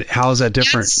meter? How is that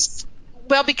different?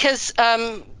 Well, because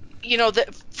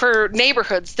for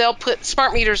neighborhoods, they'll put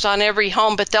smart meters on every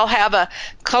home, but they'll have a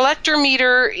collector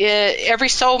meter every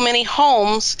so many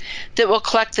homes that will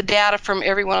collect the data from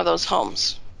every one of those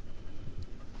homes.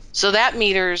 So that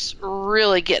meter's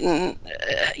really getting,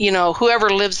 whoever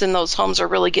lives in those homes are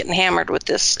really getting hammered with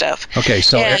this stuff. Okay,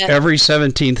 so every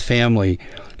 17th family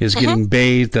is getting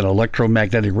bathed in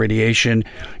electromagnetic radiation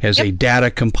as a data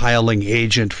compiling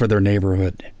agent for their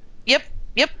neighborhood.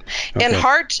 Yep. Okay. And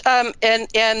HART,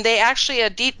 and they actually,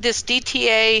 this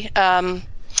DTA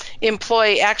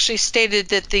employee actually stated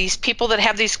that these people that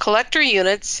have these collector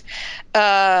units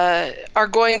are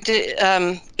going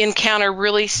to encounter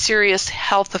really serious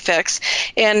health effects.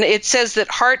 And it says that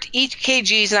HART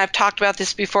EKGs, and I've talked about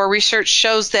this before, research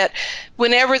shows that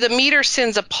whenever the meter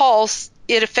sends a pulse,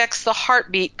 it affects the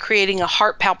heartbeat, creating a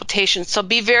heart palpitation. So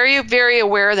be very, very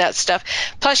aware of that stuff.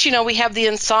 Plus, we have the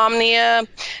insomnia,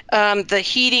 the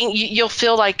heating. You'll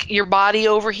feel like your body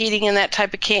overheating and that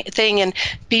type of thing. And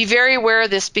be very aware of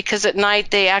this, because at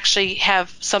night they actually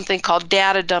have something called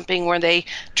data dumping where they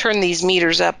turn these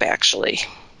meters up, actually.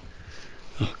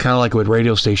 Kind of like what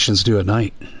radio stations do at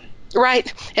night.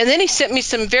 Right. And then he sent me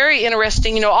some very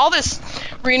interesting, all this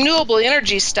renewable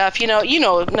energy stuff,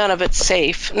 none of it's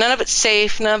safe. None of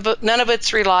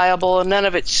it's reliable, and none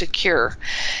of it's secure.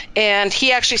 And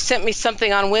he actually sent me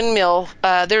something on windmill.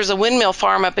 There's a windmill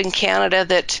farm up in Canada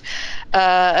that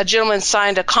a gentleman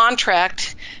signed a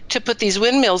contract to put these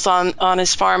windmills on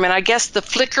his farm. And I guess the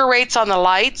flicker rates on the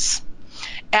lights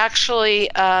actually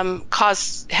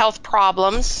cause health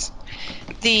problems.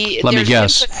 Let me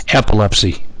guess,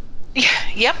 epilepsy.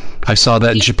 Yep. I saw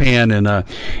that in Japan in a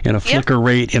flicker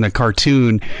rate in a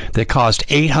cartoon that caused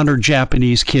 800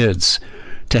 Japanese kids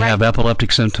to have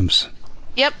epileptic symptoms.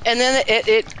 Yep, and then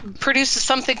it produces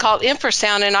something called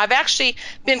infrasound, and I've actually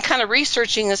been kind of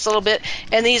researching this a little bit,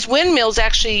 and these windmills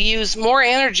actually use more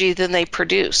energy than they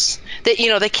produce. They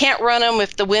can't run them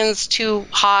if the wind's too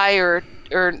high or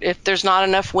if there's not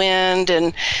enough wind,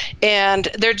 and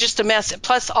they're just a mess.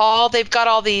 Plus, they've got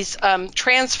all these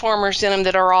transformers in them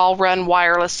that are all run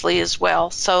wirelessly as well.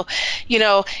 So,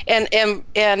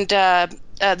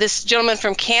 this gentleman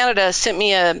from Canada sent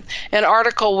me an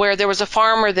article where there was a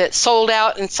farmer that sold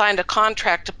out and signed a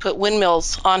contract to put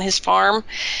windmills on his farm,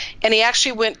 and he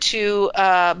actually went to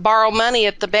borrow money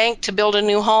at the bank to build a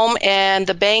new home, and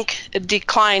the bank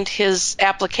declined his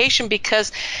application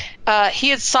because he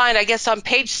had signed, I guess on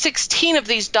page 16 of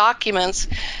these documents,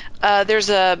 there's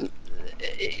a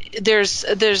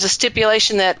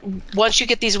stipulation that once you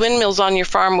get these windmills on your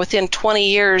farm, within 20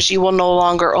 years you will no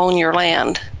longer own your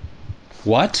land.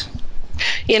 What?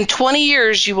 In 20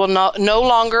 years, you will no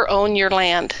longer own your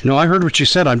land. No, I heard what you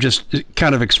said. I'm just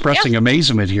kind of expressing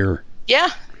amazement here. Yeah.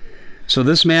 So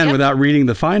this man, without reading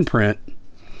the fine print,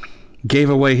 gave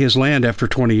away his land after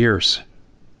 20 years.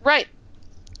 Right.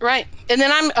 Right. And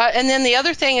then the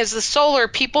other thing is the solar.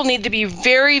 People need to be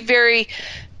very, very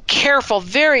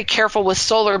very careful with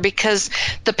solar, because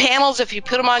the panels, if you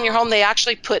put them on your home, they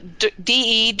actually put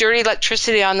DE, dirty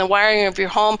electricity, on the wiring of your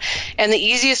home. And the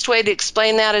easiest way to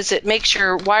explain that is it makes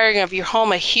your wiring of your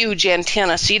home a huge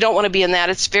antenna. So you don't want to be in that.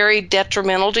 It's very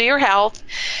detrimental to your health.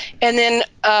 And then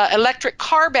electric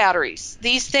car batteries.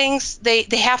 These things, they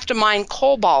have to mine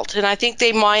cobalt. And I think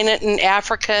they mine it in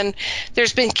Africa. And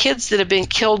there's been kids that have been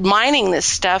killed mining this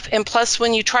stuff. And plus,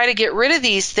 when you try to get rid of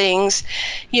these things,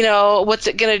 what's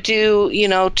it going to do,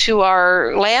 to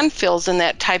our landfills and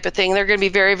that type of thing? They're going to be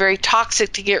very, very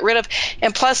toxic to get rid of.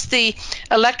 And plus the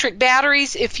electric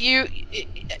batteries,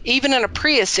 even in a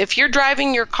Prius, if you're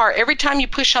driving your car, every time you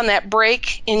push on that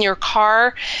brake in your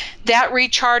car, that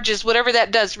recharges, whatever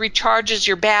that does, recharges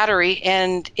your battery,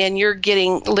 and you're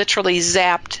getting literally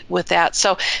zapped with that.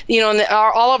 So, in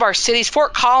all of our cities,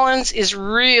 Fort Collins is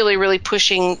really, really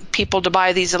pushing people to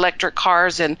buy these electric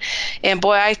cars. And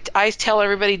boy, I tell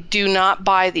everybody, do not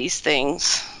buy these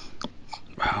things.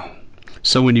 Wow.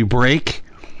 So when you brake,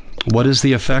 what is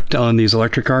the effect on these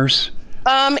electric cars?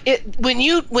 When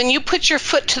you put your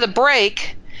foot to the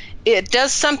brake, it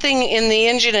does something in the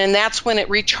engine, and that's when it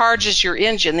recharges your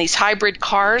engine, these hybrid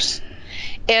cars.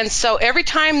 And so every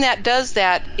time that does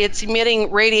that, it's emitting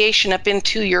radiation up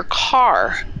into your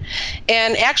car.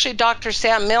 And actually, Dr.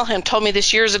 Sam Milham told me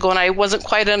this years ago, and I wasn't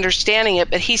quite understanding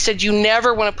it, but he said you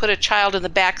never want to put a child in the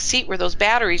back seat where those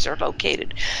batteries are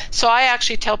located. So I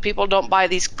actually tell people don't buy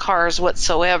these cars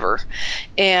whatsoever.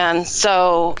 And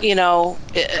so,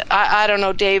 I don't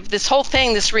know, Dave, this whole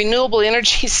thing, this renewable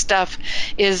energy stuff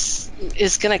is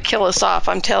going to kill us off,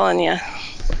 I'm telling you.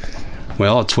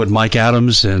 Well, it's what Mike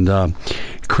Adams and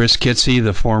Chris Kitsy,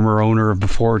 the former owner of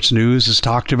Before It's News, has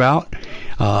talked about.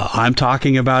 I'm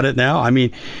talking about it now. I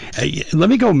mean, let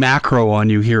me go macro on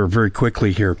you here very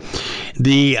quickly here.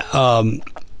 The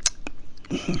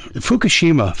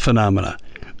Fukushima phenomena,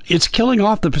 it's killing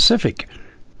off the Pacific.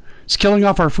 It's killing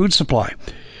off our food supply.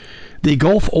 The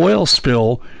Gulf oil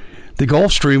spill, the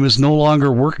Gulf Stream is no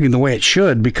longer working the way it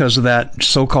should because of that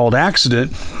so-called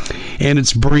accident, and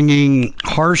it's bringing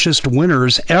harshest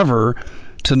winters ever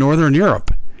to Northern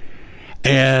Europe.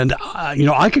 And,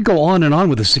 I could go on and on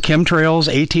with this. The chemtrails,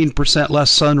 18% less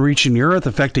sun reaching the earth,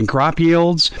 affecting crop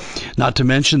yields, not to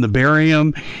mention the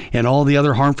barium and all the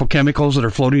other harmful chemicals that are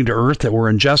floating to earth that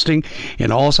we're ingesting.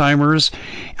 And Alzheimer's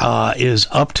is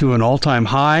up to an all-time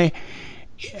high.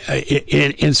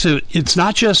 And so it's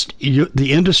not just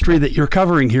the industry that you're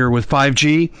covering here with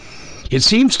 5G. It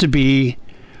seems to be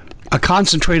a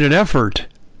concentrated effort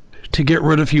to get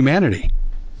rid of humanity.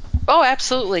 Oh,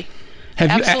 absolutely.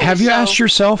 Have you asked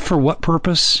yourself for what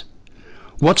purpose?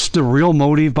 What's the real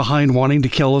motive behind wanting to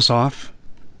kill us off?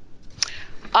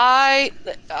 I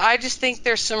just think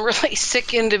there's some really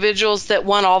sick individuals that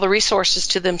want all the resources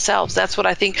to themselves. That's what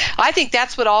I think. I think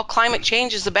that's what all climate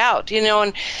change is about, and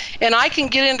I can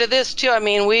get into this too. I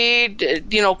mean,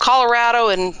 Colorado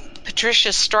and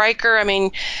Patricia Stryker. I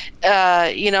mean,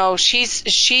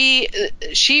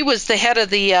 she was the head of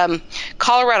the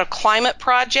Colorado Climate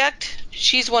Project.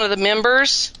 She's one of the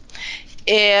members,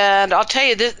 and I'll tell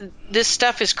you, this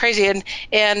stuff is crazy.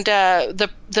 And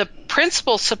the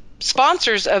principal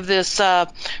sponsors of this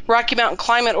Rocky Mountain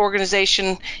Climate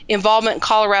Organization involvement in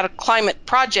Colorado Climate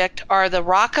Project are the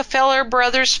Rockefeller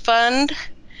Brothers Fund,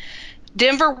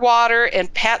 Denver Water,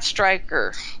 and Pat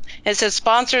Stryker. And it says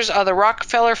sponsors are the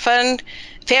Rockefeller Fund,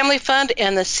 Family Fund,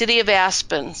 and the City of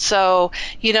Aspen. So,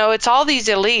 it's all these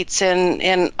elites,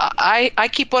 and I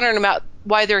keep wondering about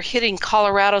why they're hitting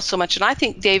Colorado so much. And I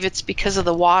think, Dave, it's because of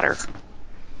the water.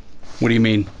 What do you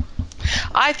mean?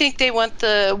 I think they want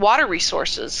the water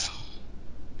resources.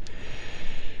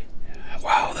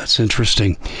 Wow, that's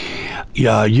interesting.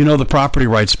 Yeah, the property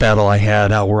rights battle I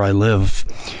had out where I live,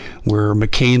 where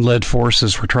McCain-led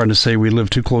forces were trying to say we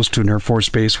lived too close to an Air Force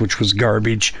base, which was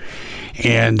garbage.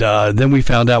 And then we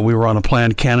found out we were on a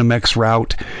planned Canamex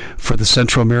route for the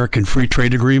Central American Free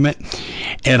Trade Agreement.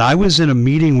 And I was in a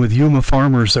meeting with Yuma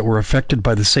farmers that were affected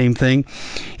by the same thing.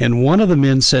 And one of the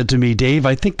men said to me, Dave,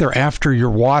 I think they're after your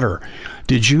water.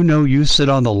 Did you know you sit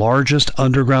on the largest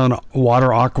underground water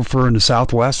aquifer in the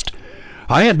Southwest?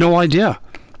 I had no idea.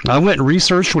 I went and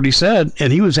researched what he said,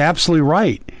 and he was absolutely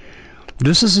right.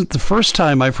 This isn't the first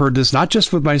time I've heard this, not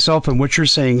just with myself and what you're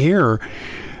saying here.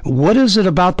 What is it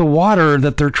about the water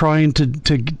that they're trying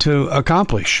to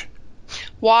accomplish?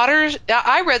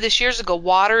 I read this years ago,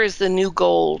 water is the new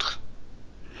gold.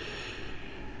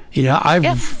 Yeah,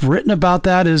 I've written about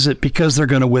that. Is it because they're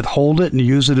going to withhold it and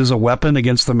use it as a weapon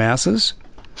against the masses?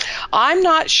 I'm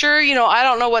not sure, I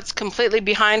don't know what's completely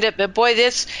behind it, but boy,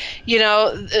 this,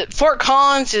 Fort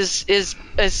Collins is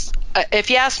if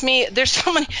you ask me, there's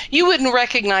so many, you wouldn't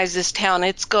recognize this town.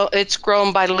 It's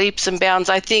grown by leaps and bounds.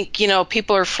 I think,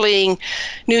 people are fleeing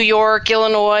New York,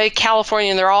 Illinois,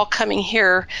 California, and they're all coming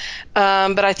here.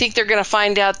 But I think they're going to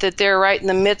find out that they're right in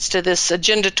the midst of this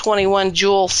Agenda 21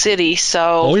 jewel city.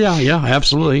 So. Oh yeah,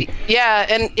 absolutely. Yeah,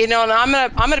 and and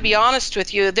I'm gonna be honest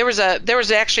with you. There was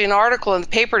actually an article in the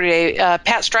paper today.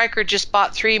 Pat Stryker just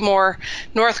bought 3 more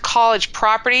North College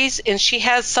properties, and she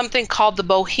has something called the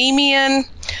Bohemian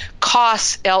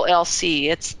COS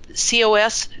LLC. It's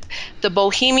COS, the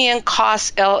Bohemian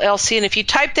COS LLC. And if you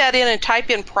type that in and type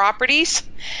in properties,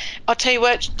 I'll tell you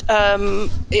what,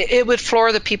 it would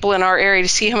floor the people in our area to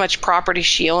see how much property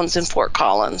she owns in Fort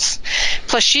Collins.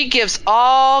 Plus, she gives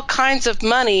all kinds of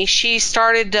money. She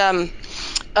started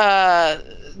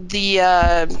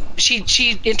she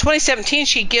in 2017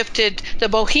 she gifted the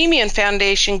Bohemian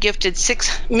Foundation gifted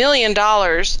 $6 million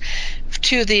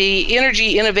to the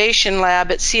Energy Innovation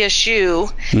Lab at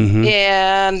CSU.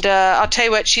 And I'll tell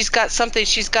you what, she's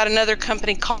got another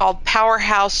company called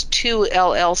Powerhouse 2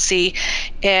 LLC,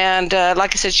 and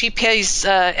like I said, she pays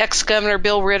ex-Governor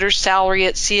Bill Ritter's salary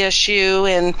at CSU,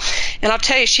 and I'll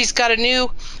tell you, she's got a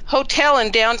new hotel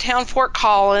in downtown Fort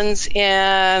Collins,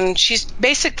 and she's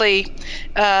basically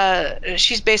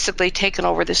taken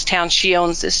over this town. She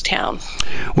owns this town.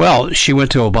 Well, she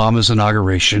went to Obama's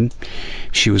inauguration.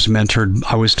 She was mentored,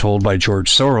 I was told, by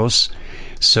George Soros.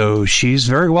 So she's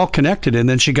very well connected. And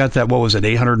then she got that,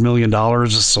 $800 million of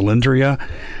Solyndra.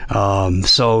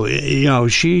 So,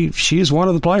 she's one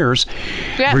of the players.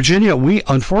 Yeah. Virginia,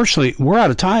 unfortunately, we're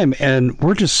out of time, and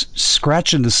we're just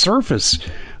scratching the surface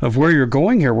of where you're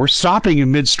going here. We're stopping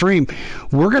in midstream.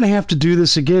 We're going to have to do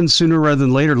this again sooner rather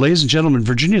than later. Ladies and gentlemen,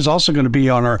 Virginia is also going to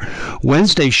be on our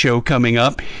Wednesday show coming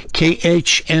up,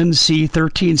 KHNC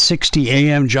 1360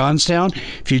 AM Johnstown.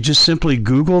 If you just simply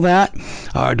Google that,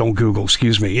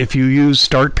 if you use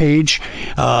Start Page,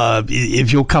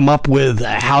 if you'll come up with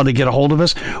how to get a hold of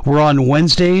us, we're on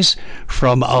Wednesdays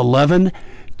from 11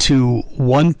 to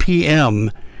 1 p.m.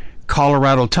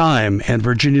 Colorado time, and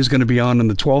Virginia's going to be on in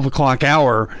the 12 o'clock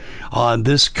hour on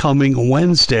this coming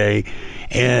Wednesday.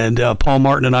 And Paul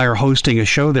Martin and I are hosting a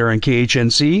show there on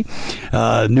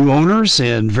KHNC. New owners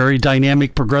and very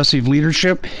dynamic progressive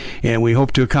leadership, and we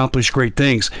hope to accomplish great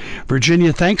things.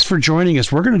 Virginia, thanks for joining us.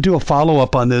 We're going to do a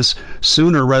follow-up on this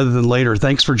sooner rather than later.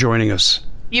 Thanks for joining us.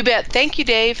 You bet. Thank you,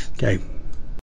 Dave. Okay.